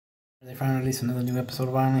They finally released another new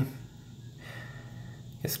episode finally.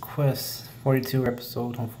 It's Quest 42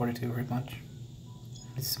 episode on 42 pretty much.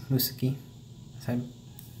 It's Musiki. It's at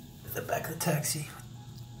the back of the taxi.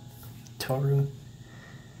 Toru.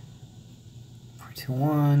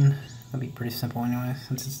 42-1. That'll be pretty simple anyway,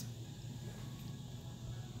 since it's...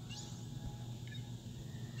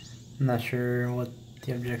 I'm not sure what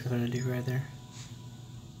the objectives are to do right there.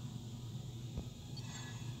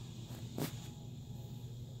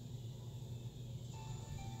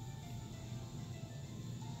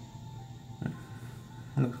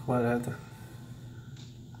 Looks what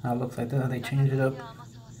how it looks like that. They changed it up.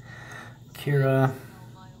 Kira.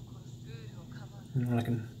 And I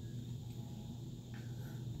can.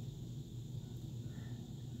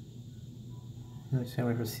 Let's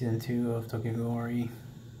wait for season 2 of Tokyo Ghoul, or we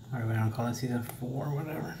don't call it season 4 or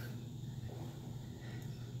whatever.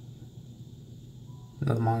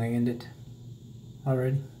 The manga ended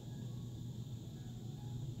already.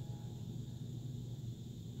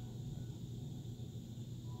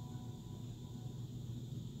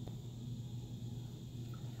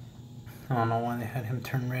 I don't know why they had him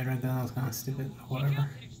turn red right there. That was kind of stupid. Whatever.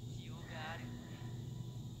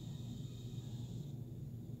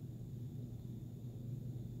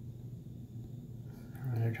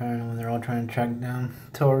 They're all trying to track down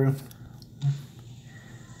Toru.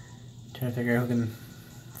 Trying to figure out who can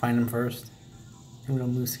find him first. Even though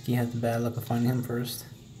Musiki has the bad luck of finding him first.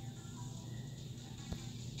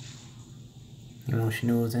 Even though she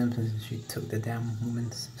knew it was him since she took the damn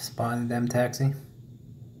woman's spot in the damn taxi.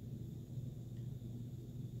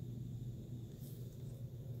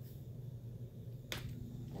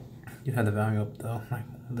 You had the value up though, like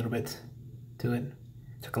a little bit to it.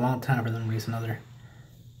 Took a long time for them to release another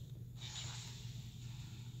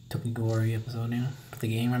Tokyo Ghoul episode, you know, for the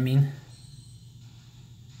game, I mean.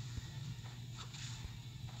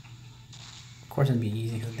 Of course it'd be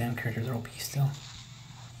easy because the damn characters are OP still.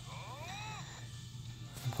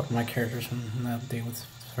 Of course my characters from the update was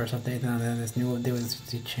the first update, now that this new update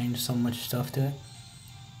they changed so much stuff to it.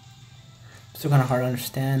 Still kinda hard to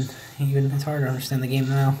understand. Even it's hard to understand the game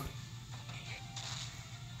now.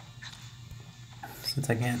 Since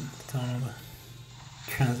I can't tell them to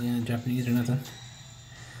translate into Japanese or nothing.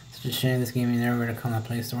 It's just a shame this game ain't never gonna come to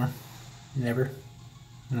Play Store. Never.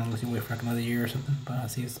 Unless you wait for like another year or something. But I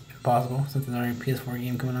see it's impossible since there's already a PS4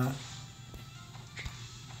 game coming out.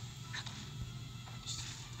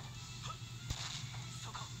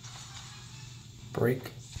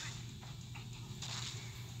 Break.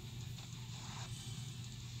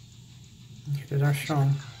 Characters are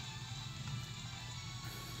strong.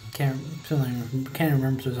 Can't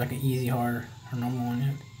remember if there's like an easy, hard, or normal one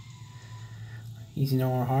yet. Easy,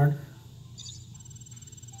 normal, or hard.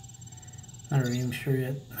 Not really even sure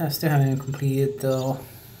yet. I still haven't completed the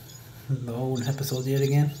old episode yet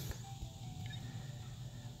again.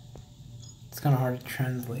 It's kind of hard to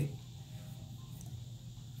translate.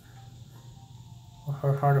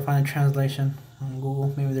 Or hard to find a translation on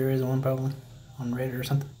Google. Maybe there is one probably on Reddit or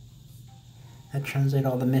something. That translate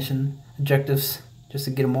all the mission objectives. Just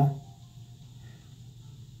to get them all.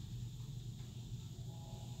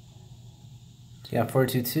 So yeah,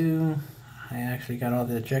 42-2. I actually got all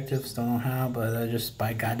the objectives. Don't know how, but just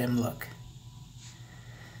by goddamn luck.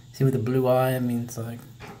 See with the blue eye, it means like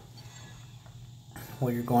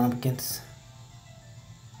what you're going up against.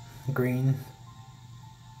 Green.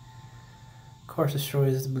 Of course,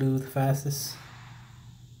 destroys the blue the fastest.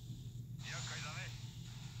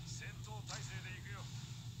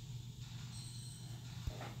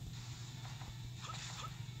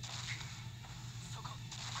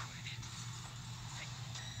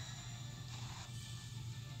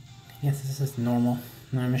 Yes, this is normal.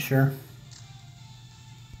 I'm sure.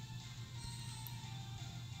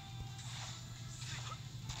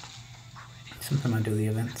 Sometimes I do the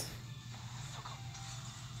events.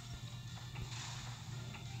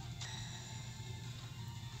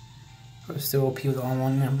 We're still OP with all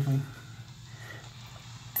one and everything.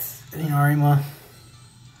 You know, Arima.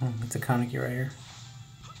 Oh, it's a Kaneki right here.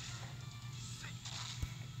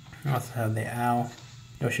 I also have the owl.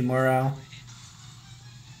 Yoshimura owl.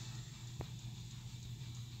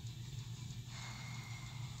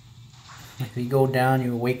 If you go down,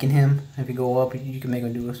 you awaken him. If you go up, you can make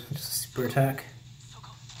him do just a super attack.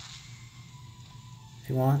 If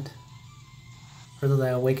you want. For those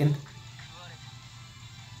that awaken.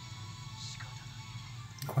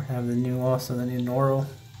 Of course, I have the new Noro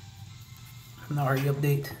from the RE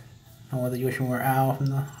update. And with the Yoshimura Owl from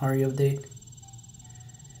the RE update.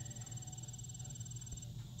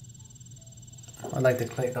 I'd like to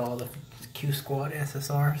collect all the Q Squad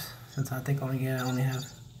SSRs since I think I only have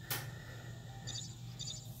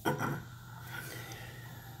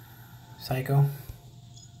Psycho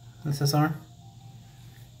SSR.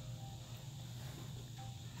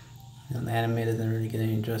 And the anime doesn't really get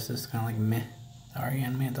any justice, kind of like meh. The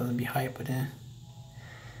anime it doesn't be hype, but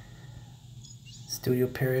studio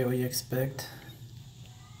period, what you expect.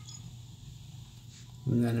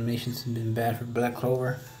 And the animations have been bad for Black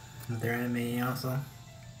Clover. With their anime also.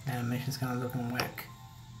 Animation's kind of looking whack.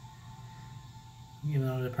 Even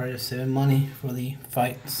though they're probably just saving money for the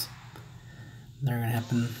fights that are gonna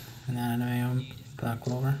happen in the anime on Black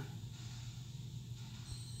Clover.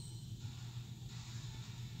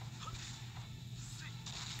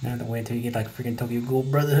 I have to wait till you get like freaking Tokyo Ghoul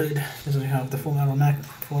Brotherhood. This is how the Full Metal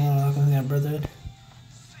Alchemist Brotherhood,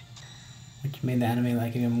 which made the anime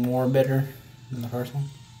like even more better than the first one.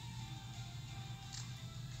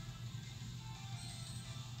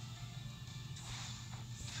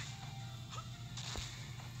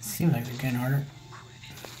 Seems like they're getting harder.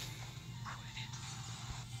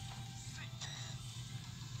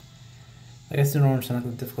 I guess they don't understand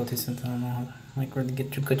like the difficulty since I don't know like where to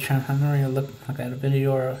get you good translation. I don't really look like at a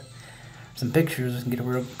video or some pictures and get a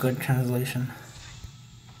real good translation.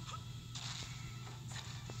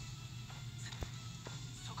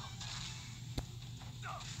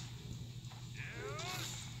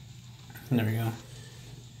 There we go.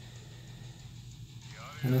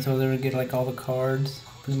 And this was able to get like all the cards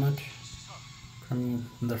pretty much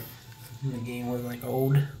from the game was like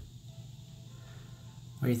old.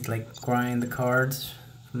 Where you like grind the cards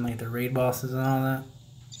from like the raid bosses and all that.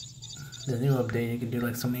 The new update you can do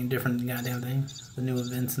like so many different goddamn things. The new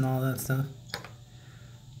events and all that stuff.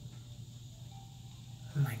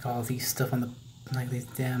 And like all these stuff on the like these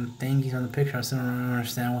damn thingies on the picture. I still don't really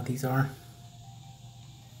understand what these are.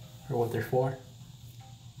 Or what they're for.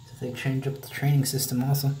 So they change up the training system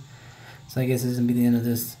also. So I guess this is gonna be the end of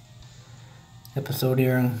this episode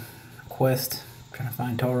here on Quest. I'm trying to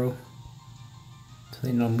find Toro. So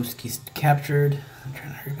they know Musaki's captured. I'm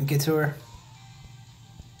trying to hurry up and get to her.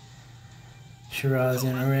 Shiraz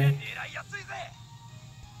in array.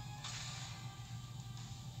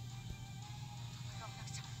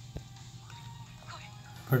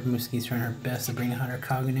 Heard Musaki's trying her best to bring out her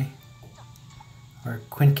Kagune. Or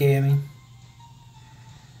Quinke, I mean.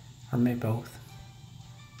 Or maybe both.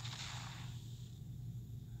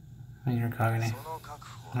 I mean her Kagune.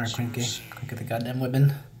 Or Quinke. Look at the goddamn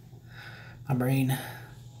weapon. My brain.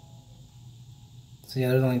 So yeah,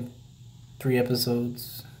 there's only 3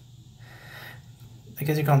 episodes. I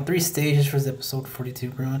guess you call them 3 stages for this episode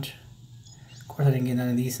 42 pretty much. Of course I didn't get none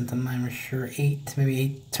of these since I'm not even sure. 8, maybe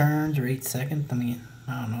 8 turns or 8 seconds. I mean,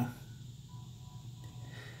 I don't know.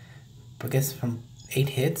 But I guess from 8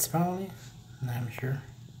 hits probably? I'm not even sure.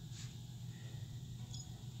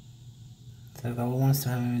 So the old one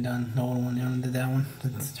still haven't even done. The old one, they only did that one.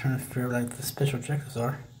 It's trying to figure out like the special objectives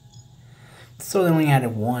are. So they only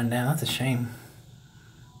added 1 now, that's a shame.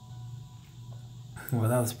 Well,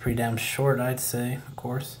 that was pretty damn short, I'd say, of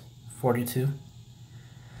course. 42.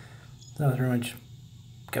 That was pretty much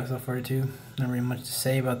episode 42. Not really much to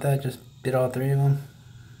say about that, just did all 3 of them.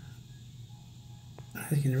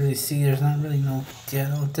 As you can really see, there's not really no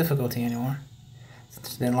difficulty anymore.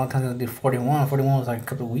 It's been a long time since I did 41. 41 was like a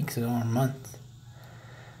couple of weeks ago or a month.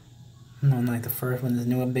 And then like the first when this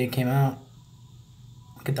new update came out.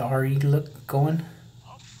 Get the RE look going.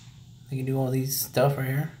 You can do all these stuff right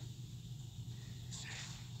here.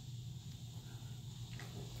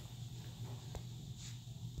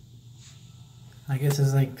 I guess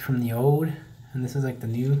it's like from the old, and this is like the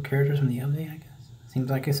new characters from the update, I guess.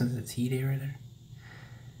 Seems like it since it's Hide right there.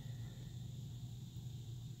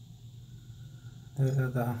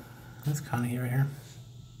 That's Kaneki right here.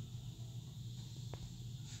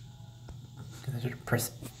 I should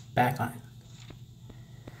press back on it.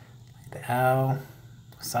 The Owl,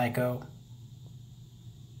 Psycho.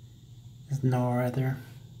 There's Nora right there.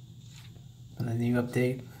 And the new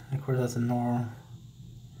update. Of course, that's a Nora.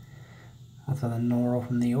 That's the Nora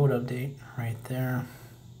from the old update right there.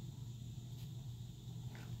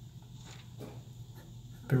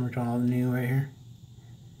 Pretty much all new right here.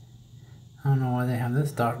 I don't know why they have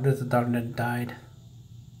this doctor. This is a doctor that died.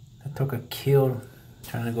 That took a kill,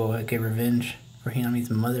 trying to go get revenge for Hinami's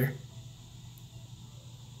mother.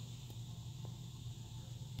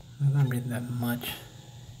 I'm not reading that much.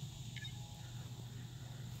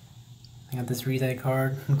 I got this Rizai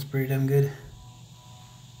card. Looks pretty damn good.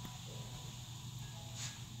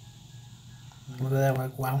 Look at that,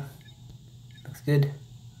 like wow. Looks good.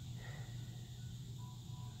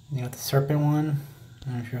 You got the serpent one.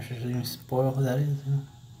 I'm not sure if I should even spoil who that is.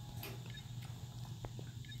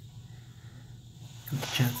 Got the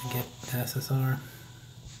chance to get the SSR.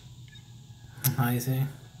 How you see?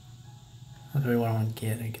 That's really what I want to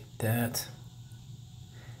get. I get that.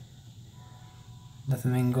 That's the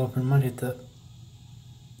main goal pretty much. Get the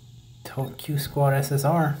Q Squad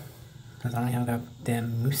SSR. Because I only have got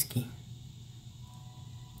damn Muskie.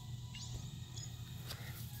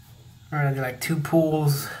 Alright, I did like 2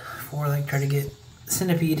 pulls for like try to get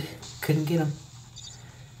Centipede. Couldn't get him.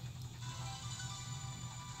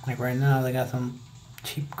 Like right now, they got some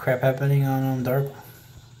cheap crap happening on Dark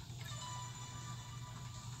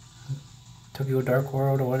Tokyo Dark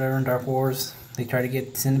World or whatever in Dark Wars. They try to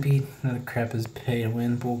get Centipede. The crap is pay to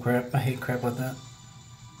win. Bull crap. I hate crap like that.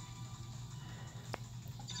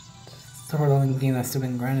 It's the only game that's still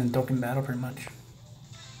been grinding Dokkan Battle pretty much.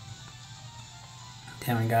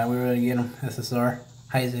 Damn it, God, we were able to get him. SSR.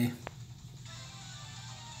 Heize.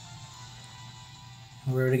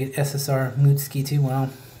 We were able to get SSR Mutsuki too. Wow.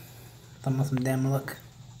 Thought about some damn luck.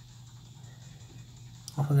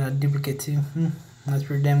 Also got a duplicate too. That's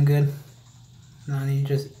pretty damn good. Now I need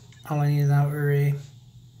all I need is now Ure.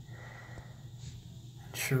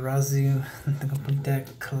 Shirazu. To complete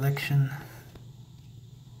that collection.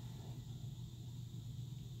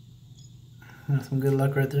 Some good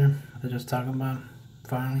luck right there. I was just talking about.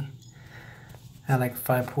 Finally. I had like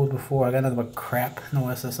 5 pulls before. I got nothing but crap. No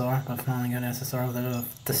SSR. But I finally got an SSR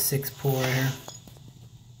with the 6 pull right here.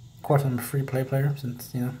 Of course I'm a free play player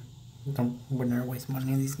since, you know, wouldn't ever waste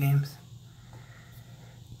money in these games.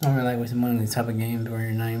 I don't really like wasting money in these type of games where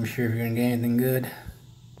you're not even sure if you're gonna get anything good.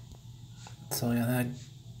 So yeah, that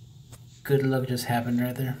good luck just happened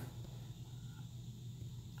right there.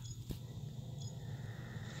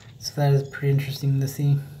 So that is pretty interesting to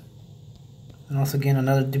see. And also again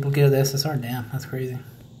another duplicate of the SSR. Damn, that's crazy.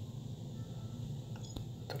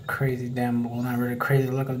 It's a crazy damn, well not really crazy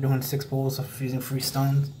luck of doing 6 pulls of using free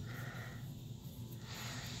stones.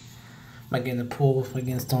 By getting the pull, by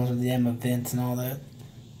getting stones with the damn events and all that.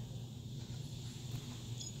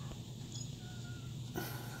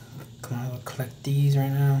 Come on, I'll collect these right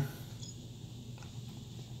now.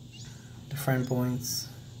 The friend points.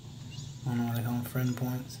 I don't know what they call them, friend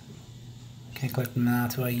points. Can't collect them now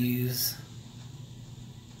until I use.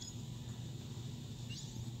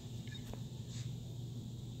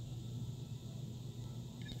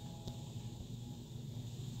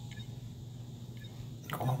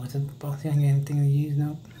 Oh, was it both? I ain't anything to use,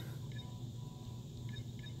 nope.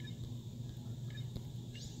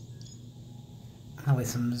 I'll wait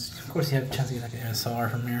some. Of course, you have a chance to get like an SR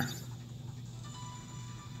from here.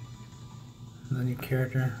 The new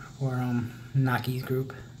character for Naki's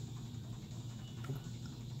group.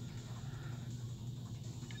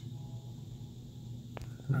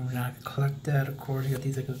 Remember now I can collect that. Of course, you got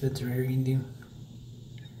these like events right here you can do.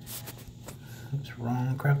 Oops,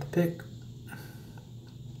 wrong crap to pick.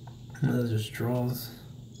 Those are just draws.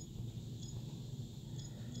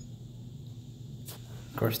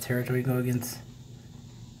 Of course, territory go against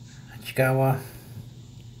Ashikawa.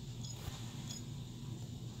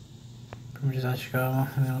 Pretty much just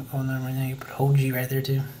Ashikawa. And then, oh no, right now you put Hoji right there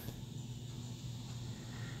too.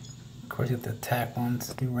 Of course, you have the attack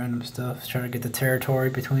ones, do random stuff. Try to get the territory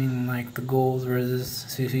between like the Ghouls versus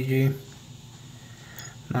CCG. I'm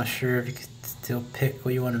not sure if you can still pick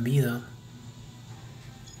what you want to be though.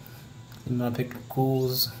 Even though I picked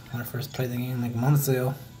Ghouls when I first played the game like months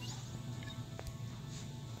ago.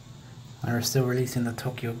 They were still releasing the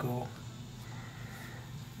Tokyo Ghoul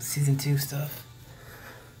Season 2 stuff.